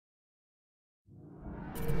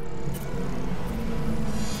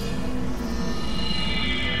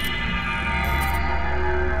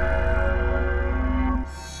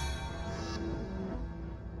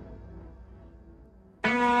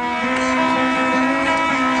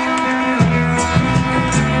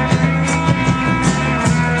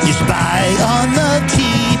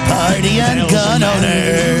party and gun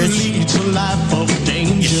owners.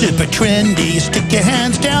 You super trendy, stick your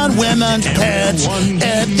hands down women's pants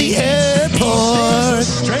at the airport.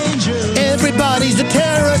 Everybody's a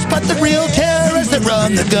terrorist, but the real terrorists that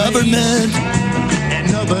run the government.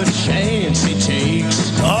 Another chance he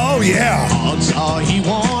takes. Oh yeah. Odds are he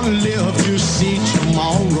won't live to see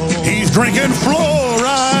tomorrow. He's drinking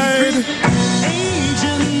fluoride.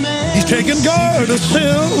 He's taking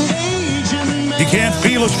Gardasil. He can't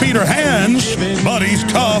feel his feet or hands, but he's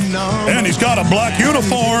tough, and he's got a black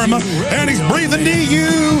uniform, and he's breathing to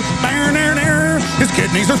you. His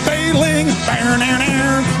kidneys are failing.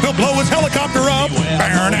 He'll blow his helicopter up.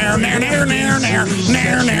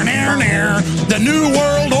 The New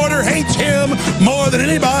World Order hates him more than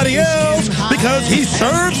anybody else because he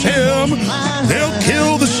serves him. They'll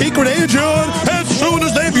kill the secret agent as soon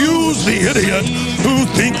as they've used the idiot who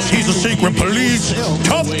thinks he's a secret police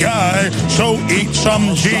tough guy. So eat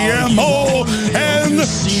some GMO and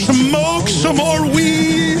smoke some more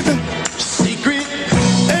weed. Secret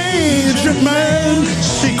agent man,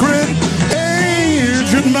 secret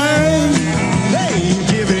agent man. They've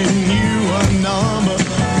given you a number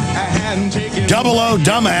and taken 00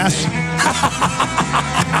 dumbass.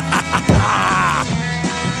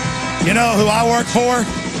 You know who I work for?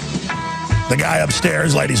 The guy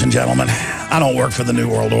upstairs, ladies and gentlemen. I don't work for the New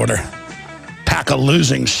World Order. Pack of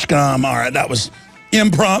losing scum. All right, that was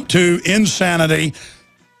impromptu, insanity,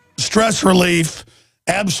 stress relief,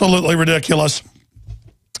 absolutely ridiculous.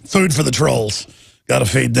 Food for the trolls. Got to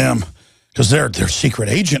feed them because they're secret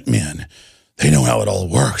agent men. They know how it all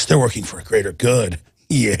works. They're working for a greater good.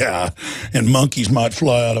 Yeah, and monkeys might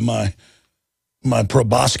fly out of my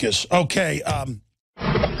proboscis. Okay.